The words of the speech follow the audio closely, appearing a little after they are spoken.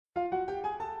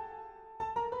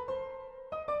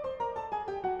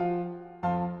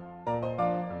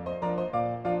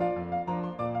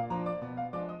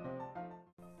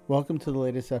Welcome to the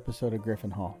latest episode of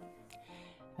Gryphon Hall.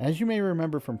 As you may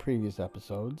remember from previous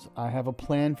episodes, I have a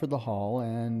plan for the hall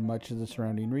and much of the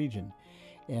surrounding region,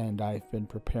 and I've been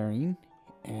preparing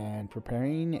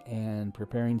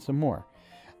some more.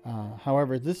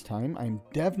 However, this time I'm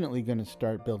definitely going to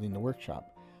start building the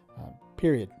workshop.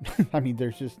 Period. I mean,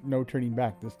 there's just no turning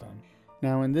back this time.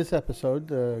 Now, in this episode,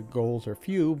 the goals are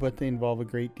few, but they involve a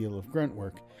great deal of grunt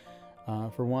work.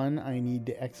 For one, I need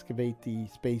to excavate the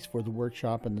space for the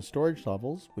workshop and the storage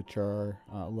levels, which are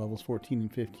levels 14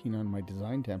 and 15 on my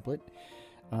design template.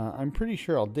 I'm pretty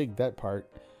sure I'll dig that part.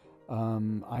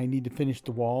 I need to finish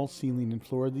the wall, ceiling, and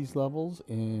floor of these levels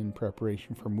in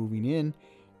preparation for moving in,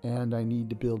 and I need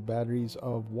to build batteries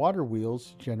of water wheels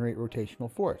to generate rotational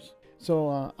force.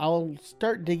 So I'll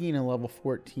start digging at level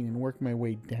 14 and work my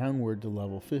way downward to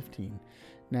level 15.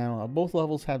 Now, both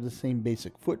levels have the same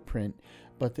basic footprint,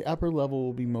 but the upper level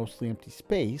will be mostly empty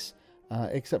space,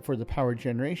 except for the power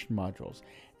generation modules.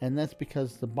 And that's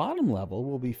because the bottom level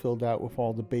will be filled out with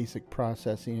all the basic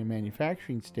processing and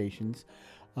manufacturing stations.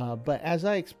 But as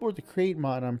I explore the Create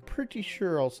mod, I'm pretty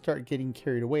sure I'll start getting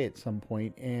carried away at some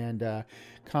point, and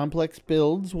complex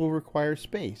builds will require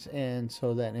space. And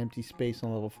so that empty space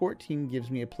on level 14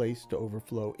 gives me a place to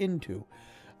overflow into.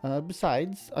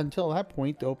 Besides, until that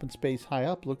point, the open space high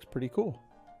up looks pretty cool.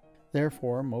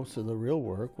 Therefore, most of the real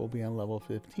work will be on level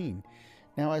 15.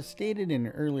 Now, as stated in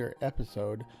an earlier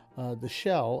episode, the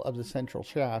shell of the central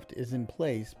shaft is in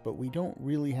place, but we don't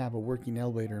really have a working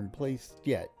elevator in place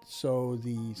yet. So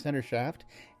the center shaft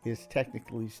is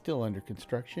technically still under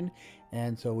construction,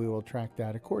 and so we will track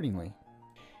that accordingly.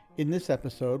 In this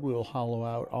episode, we will hollow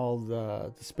out all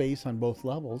the space on both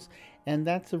levels, and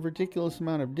that's a ridiculous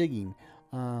amount of digging.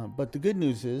 But the good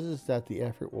news is that the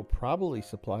effort will probably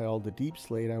supply all the deep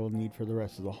slate I will need for the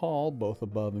rest of the hall, both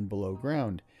above and below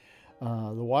ground.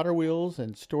 The water wheels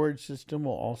and storage system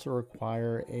will also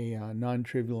require a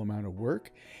non-trivial amount of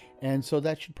work, and so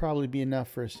that should probably be enough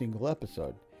for a single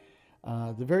episode.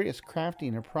 The various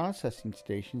crafting and processing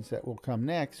stations that will come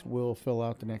next will fill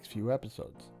out the next few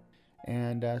episodes.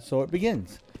 And so it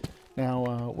begins.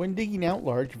 Now, when digging out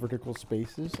large vertical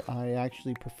spaces, I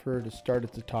actually prefer to start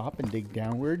at the top and dig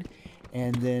downward,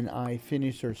 and then I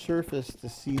finish or surface the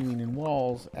ceiling and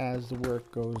walls as the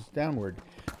work goes downward.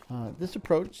 This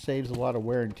approach saves a lot of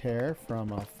wear and tear from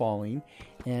falling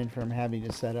and from having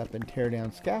to set up and tear down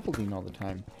scaffolding all the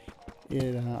time.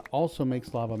 It also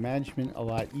makes lava management a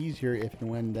lot easier if and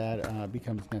when that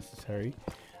becomes necessary.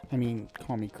 I mean,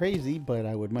 call me crazy, but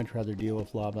I would much rather deal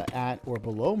with lava at or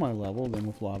below my level than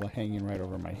with lava hanging right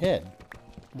over my head.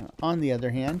 On the other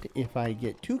hand, if I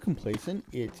get too complacent,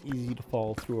 it's easy to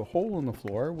fall through a hole in the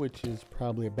floor, which is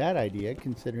probably a bad idea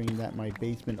considering that my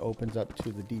basement opens up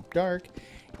to the deep dark,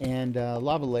 and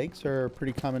lava lakes are a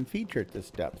pretty common feature at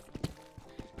this depth.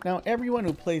 Now, everyone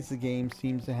who plays the game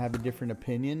seems to have a different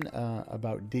opinion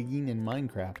about digging in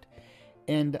Minecraft.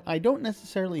 And I don't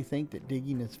necessarily think that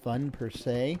digging is fun per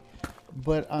se,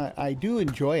 but I do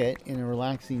enjoy it in a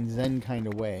relaxing Zen kind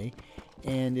of way.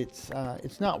 And it's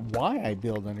not why I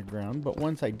build underground, but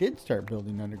once I did start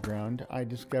building underground, I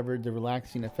discovered the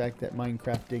relaxing effect that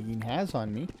Minecraft digging has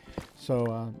on me.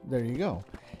 So there you go.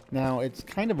 Now, it's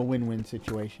kind of a win-win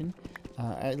situation.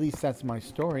 At least that's my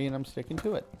story, and I'm sticking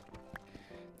to it.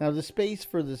 Now, the space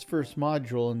for this first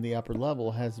module in the upper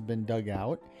level has been dug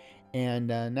out. And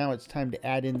now it's time to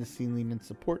add in the ceiling and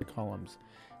support columns.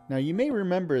 Now, you may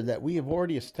remember that we have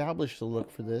already established the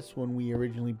look for this when we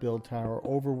originally built our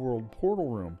overworld portal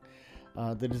room.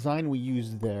 The design we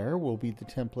use there will be the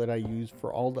template I use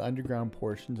for all the underground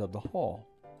portions of the hall.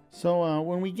 So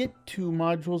when we get to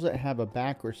modules that have a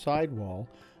back or side wall,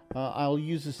 I'll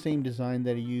use the same design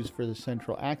that I use for the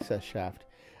central access shaft.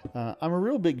 I'm a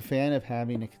real big fan of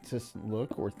having a consistent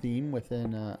look or theme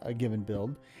within a given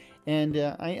build. And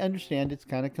I understand it's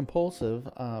kind of compulsive,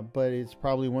 but it's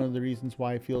probably one of the reasons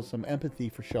why I feel some empathy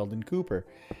for Sheldon Cooper.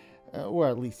 Or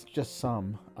at least just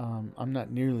some. I'm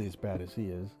not nearly as bad as he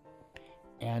is.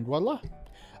 And voila!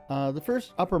 The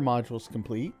first upper module is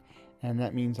complete, and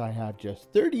that means I have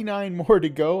just 39 more to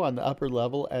go on the upper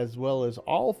level, as well as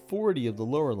all 40 of the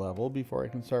lower level before I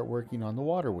can start working on the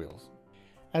water wheels.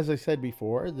 As I said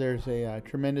before, there's a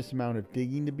tremendous amount of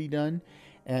digging to be done,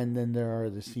 and then there are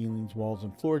the ceilings, walls,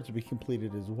 and floors to be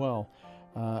completed as well.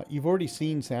 You've already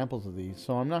seen samples of these,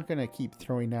 so I'm not going to keep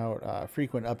throwing out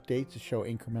frequent updates to show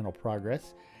incremental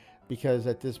progress, because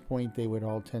at this point they would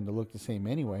all tend to look the same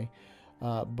anyway.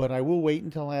 But I will wait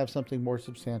until I have something more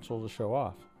substantial to show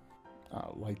off,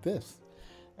 like this.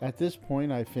 At this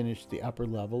point, I finished the upper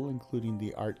level, including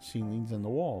the arch ceilings and the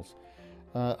walls.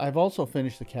 I've also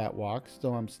finished the catwalks,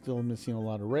 though I'm still missing a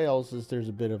lot of rails as there's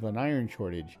a bit of an iron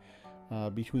shortage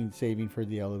between saving for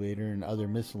the elevator and other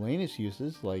miscellaneous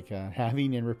uses like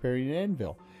having and repairing an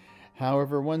anvil.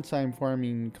 However, once I'm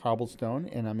farming cobblestone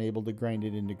and I'm able to grind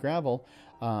it into gravel,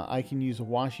 I can use a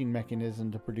washing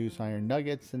mechanism to produce iron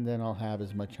nuggets, and then I'll have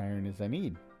as much iron as I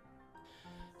need.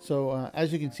 So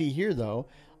as you can see here though,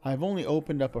 I've only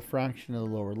opened up a fraction of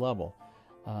the lower level.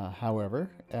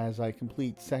 However, as I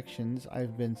complete sections,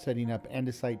 I've been setting up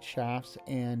andesite shafts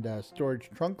and storage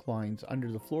trunk lines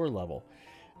under the floor level.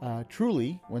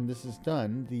 Truly, when this is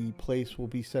done, the place will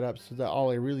be set up so that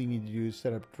all I really need to do is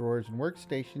set up drawers and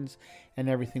workstations, and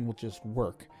everything will just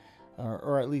work.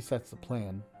 Or at least that's the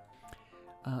plan.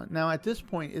 Now at this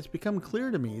point, it's become clear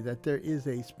to me that there is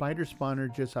a spider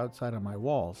spawner just outside of my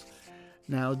walls.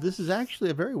 Now this is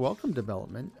actually a very welcome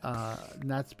development, and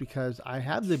that's because I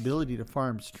have the ability to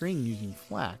farm string using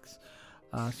flax.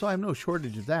 So I have no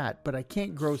shortage of that, but I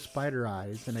can't grow spider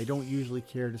eyes, and I don't usually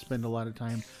care to spend a lot of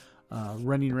time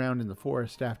running around in the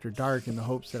forest after dark in the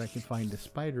hopes that I can find a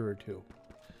spider or two.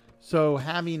 So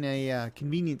having a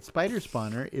convenient spider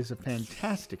spawner is a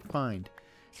fantastic find.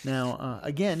 Now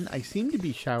again, I seem to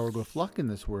be showered with luck in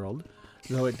this world,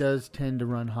 though it does tend to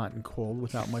run hot and cold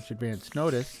without much advance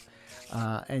notice.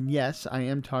 And yes, I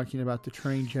am talking about the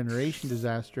train generation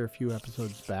disaster a few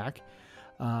episodes back.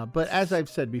 But as I've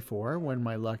said before, when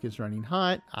my luck is running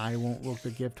hot, I won't look a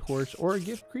gift horse or a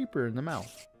gift creeper in the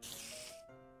mouth.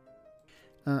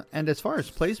 And as far as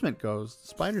placement goes, the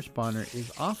spider spawner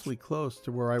is awfully close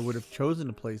to where I would have chosen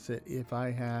to place it if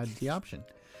I had the option.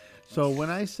 So when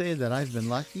I say that I've been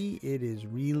lucky, it is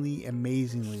really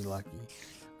amazingly lucky.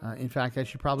 In fact, I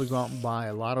should probably go out and buy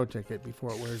a lotto ticket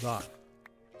before it wears off.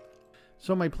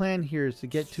 So my plan here is to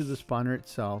get to the spawner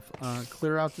itself,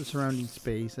 clear out the surrounding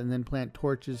space, and then plant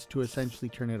torches to essentially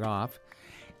turn it off,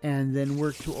 and then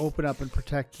work to open up and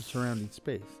protect the surrounding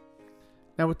space.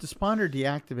 Now with the spawner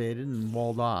deactivated and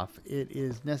walled off, it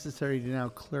is necessary to now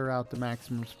clear out the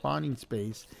maximum spawning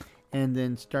space and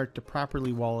then start to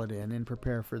properly wall it in and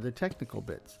prepare for the technical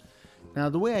bits. Now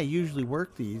the way I usually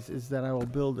work these is that I will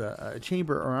build a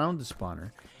chamber around the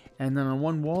spawner, and then on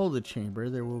one wall of the chamber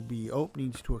there will be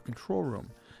openings to a control room.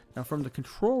 Now from the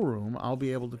control room I'll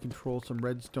be able to control some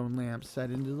redstone lamps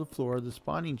set into the floor of the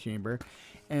spawning chamber,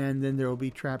 and then there will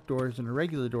be trapdoors and a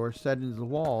regular door set into the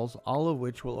walls, all of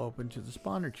which will open to the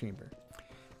spawner chamber.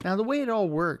 Now the way it all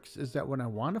works is that when I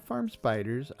want to farm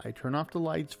spiders, I turn off the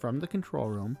lights from the control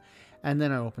room and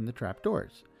then I open the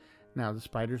trapdoors. Now the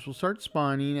spiders will start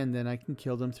spawning and then I can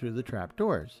kill them through the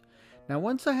trapdoors. Now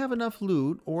once I have enough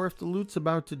loot, or if the loot's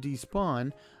about to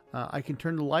despawn, I can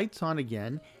turn the lights on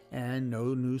again and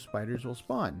no new spiders will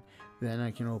spawn. Then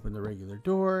I can open the regular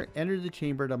door, enter the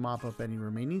chamber to mop up any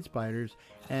remaining spiders,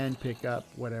 and pick up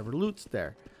whatever loot's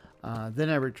there. Then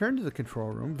I return to the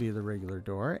control room via the regular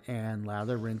door and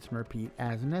lather, rinse, and repeat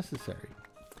as necessary.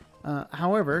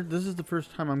 However, this is the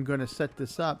first time I'm going to set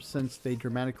this up since they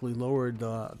dramatically lowered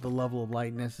the level of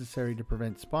light necessary to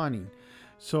prevent spawning.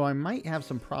 So I might have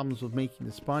some problems with making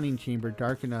the spawning chamber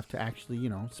dark enough to actually,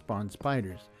 spawn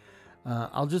spiders.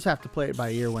 I'll just have to play it by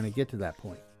ear when I get to that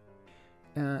point.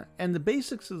 And the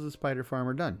basics of the spider farm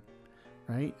are done,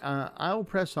 right? I'll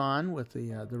press on with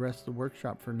the rest of the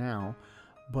workshop for now,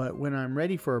 but when I'm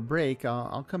ready for a break,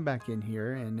 I'll come back in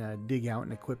here and dig out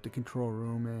and equip the control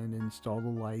room and install the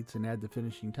lights and add the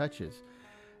finishing touches.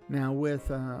 Now with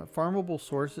farmable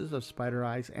sources of spider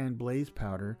eyes and blaze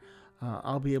powder,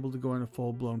 I'll be able to go into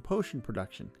full-blown potion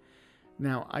production.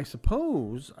 Now, I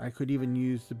suppose I could even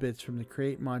use the bits from the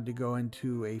Create mod to go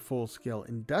into a full-scale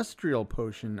industrial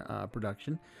potion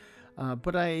production,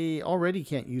 but I already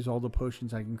can't use all the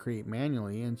potions I can create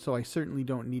manually, and so I certainly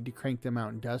don't need to crank them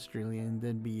out industrially and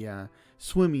then be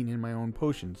swimming in my own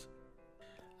potions.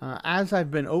 As I've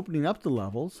been opening up the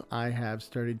levels, I have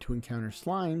started to encounter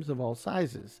slimes of all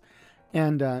sizes.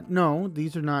 And no,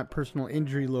 these are not personal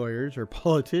injury lawyers or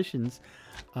politicians,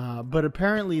 but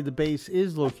apparently the base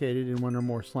is located in one or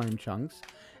more slime chunks,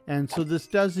 and so this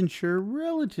does ensure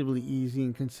relatively easy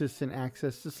and consistent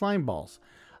access to slime balls,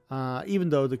 even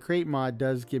though the Create mod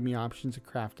does give me options to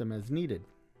craft them as needed.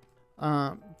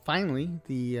 Finally,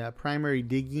 the primary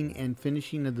digging and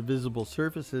finishing of the visible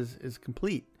surfaces is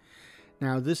complete.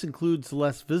 Now this includes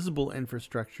less visible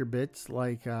infrastructure bits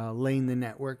like laying the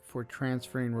network for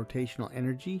transferring rotational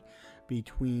energy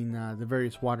between the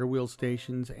various water wheel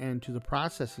stations and to the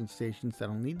processing stations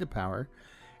that'll need the power.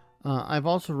 I've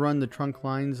also run the trunk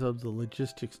lines of the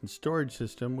logistics and storage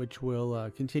system, which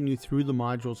will continue through the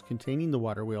modules containing the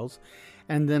water wheels,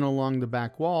 and then along the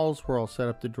back walls where I'll set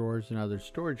up the drawers and other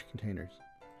storage containers.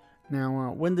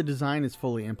 Now, when the design is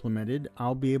fully implemented,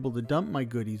 I'll be able to dump my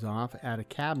goodies off at a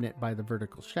cabinet by the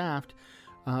vertical shaft,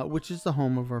 which is the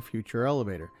home of our future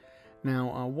elevator.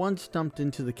 Now, once dumped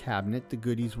into the cabinet, the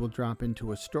goodies will drop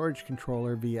into a storage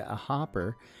controller via a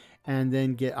hopper, and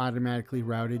then get automatically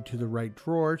routed to the right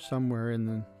drawer somewhere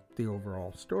in the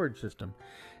overall storage system.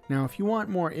 Now, if you want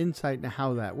more insight into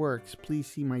how that works, please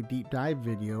see my deep dive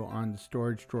video on the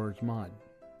storage drawers mod.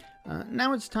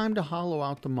 Now it's time to hollow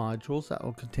out the modules that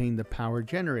will contain the power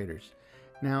generators.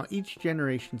 Now, each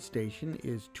generation station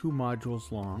is 2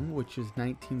 modules long, which is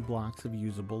 19 blocks of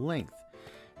usable length.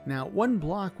 Now, 1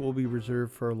 block will be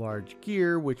reserved for a large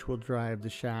gear, which will drive the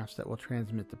shafts that will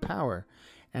transmit the power,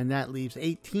 and that leaves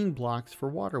 18 blocks for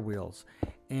water wheels.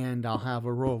 And I'll have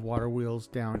a row of water wheels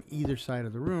down either side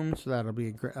of the room, so that'll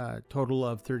be a total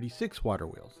of 36 water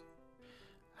wheels.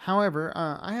 However,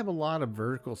 I have a lot of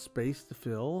vertical space to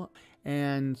fill,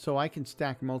 and so I can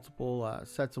stack multiple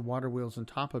sets of water wheels on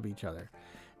top of each other.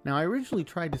 Now, I originally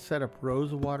tried to set up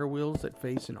rows of water wheels that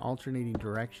face in alternating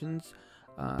directions,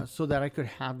 so that I could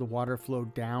have the water flow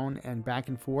down and back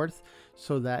and forth,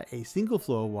 so that a single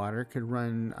flow of water could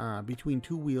run between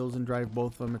 2 wheels and drive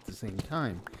both of them at the same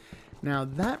time. Now,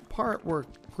 that part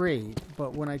worked great,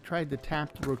 but when I tried to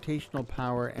tap the rotational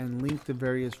power and link the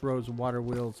various rows of water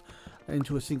wheels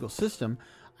into a single system,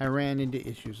 I ran into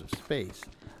issues of space.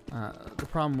 The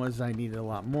problem was I needed a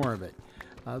lot more of it.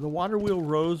 The water wheel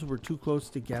rows were too close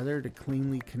together to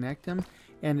cleanly connect them,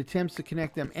 and attempts to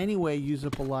connect them anyway use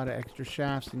up a lot of extra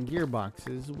shafts and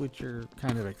gearboxes, which are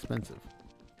kind of expensive.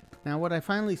 Now, what I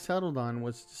finally settled on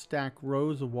was to stack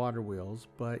rows of water wheels,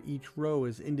 but each row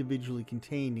is individually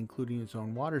contained, including its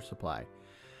own water supply.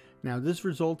 Now, this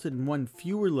resulted in 1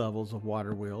 fewer levels of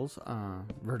water wheels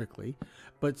vertically,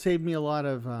 but saved me a lot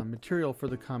of material for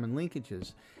the common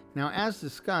linkages. Now, as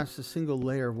discussed, a single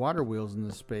layer of water wheels in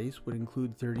this space would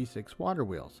include 36 water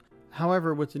wheels.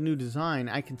 However, with the new design,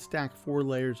 I can stack 4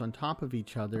 layers on top of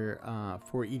each other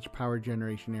for each power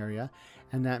generation area,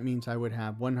 and that means I would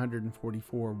have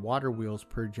 144 water wheels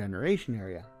per generation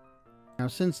area. Now,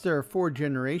 since there are 4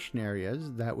 generation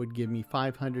areas, that would give me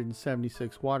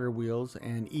 576 water wheels,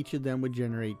 and each of them would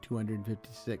generate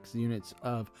 256 units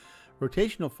of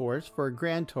rotational force for a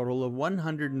grand total of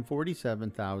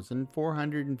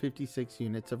 147,456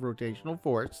 units of rotational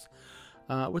force,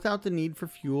 without the need for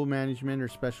fuel management or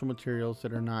special materials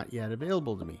that are not yet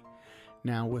available to me.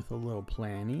 Now, with a little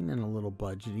planning and a little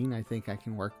budgeting, I think I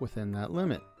can work within that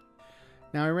limit.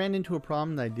 Now, I ran into a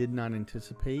problem that I did not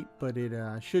anticipate, but it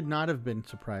should not have been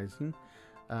surprising.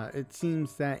 It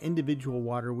seems that individual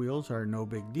water wheels are no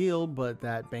big deal, but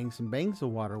that banks and banks of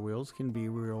water wheels can be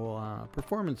real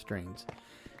performance drains.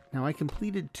 Now, I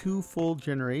completed 2 full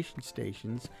generation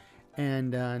stations,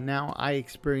 and now I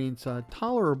experience a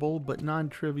tolerable but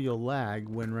non-trivial lag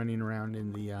when running around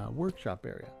in the workshop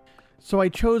area. So I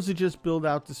chose to just build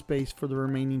out the space for the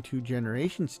remaining 2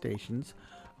 generation stations,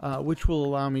 which will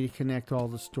allow me to connect all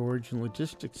the storage and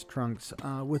logistics trunks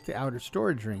with the outer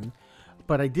storage ring,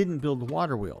 but I didn't build the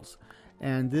water wheels,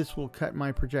 and this will cut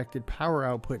my projected power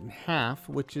output in half,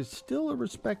 which is still a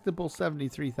respectable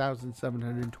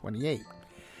 73,728.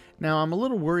 Now, I'm a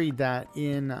little worried that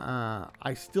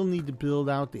I still need to build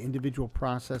out the individual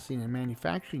processing and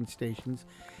manufacturing stations,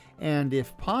 and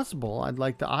if possible, I'd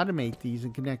like to automate these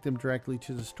and connect them directly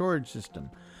to the storage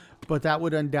system, but that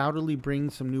would undoubtedly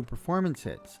bring some new performance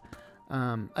hits.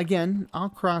 Again, I'll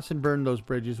cross and burn those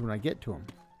bridges when I get to them.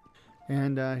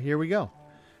 And here we go.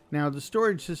 Now, the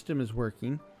storage system is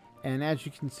working, and as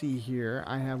you can see here,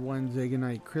 I have 1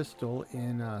 Zeganite crystal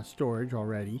in storage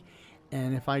already,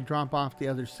 and if I drop off the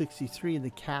other 63 in the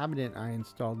cabinet I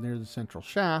installed near the central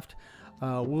shaft,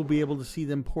 we'll be able to see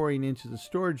them pouring into the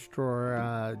storage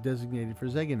drawer designated for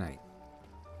Zeganite.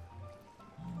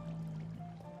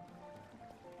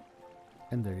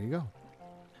 And there you go.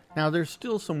 Now, there's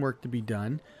still some work to be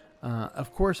done.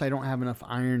 Of course, I don't have enough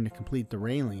iron to complete the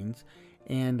railings,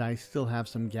 and I still have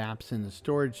some gaps in the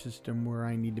storage system where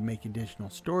I need to make additional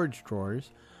storage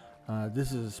drawers.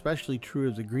 This is especially true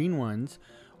of the green ones,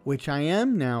 which I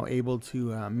am now able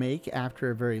to make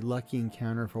after a very lucky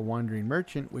encounter for Wandering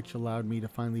Merchant, which allowed me to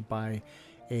finally buy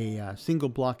a single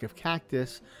block of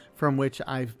cactus, from which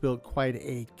I've built quite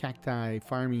a cacti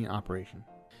farming operation.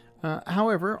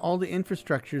 However, all the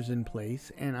infrastructure is in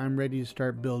place, and I'm ready to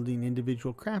start building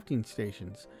individual crafting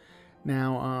stations.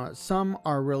 Now, some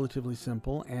are relatively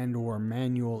simple and or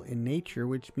manual in nature,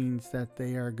 which means that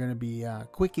they are going to be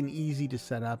quick and easy to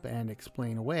set up and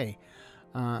explain away.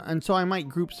 And so I might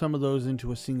group some of those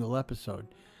into a single episode.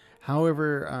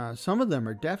 However, some of them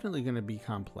are definitely going to be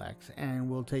complex and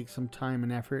will take some time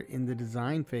and effort in the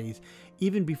design phase,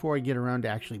 even before I get around to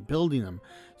actually building them.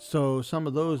 So some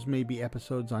of those may be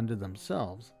episodes unto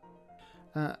themselves.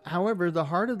 However, the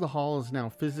heart of the hall is now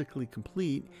physically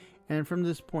complete, and from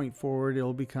this point forward, it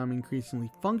will become increasingly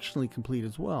functionally complete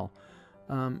as well.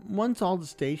 Once all the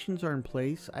stations are in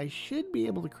place, I should be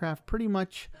able to craft pretty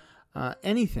much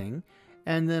anything.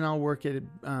 And then I'll work at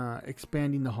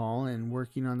expanding the hall and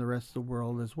working on the rest of the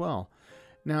world as well.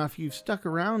 Now, if you've stuck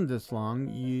around this long,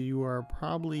 you are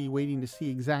probably waiting to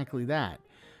see exactly that.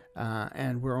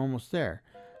 And we're almost there.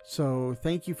 So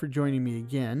thank you for joining me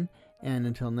again. And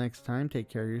until next time, take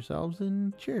care of yourselves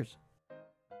and cheers.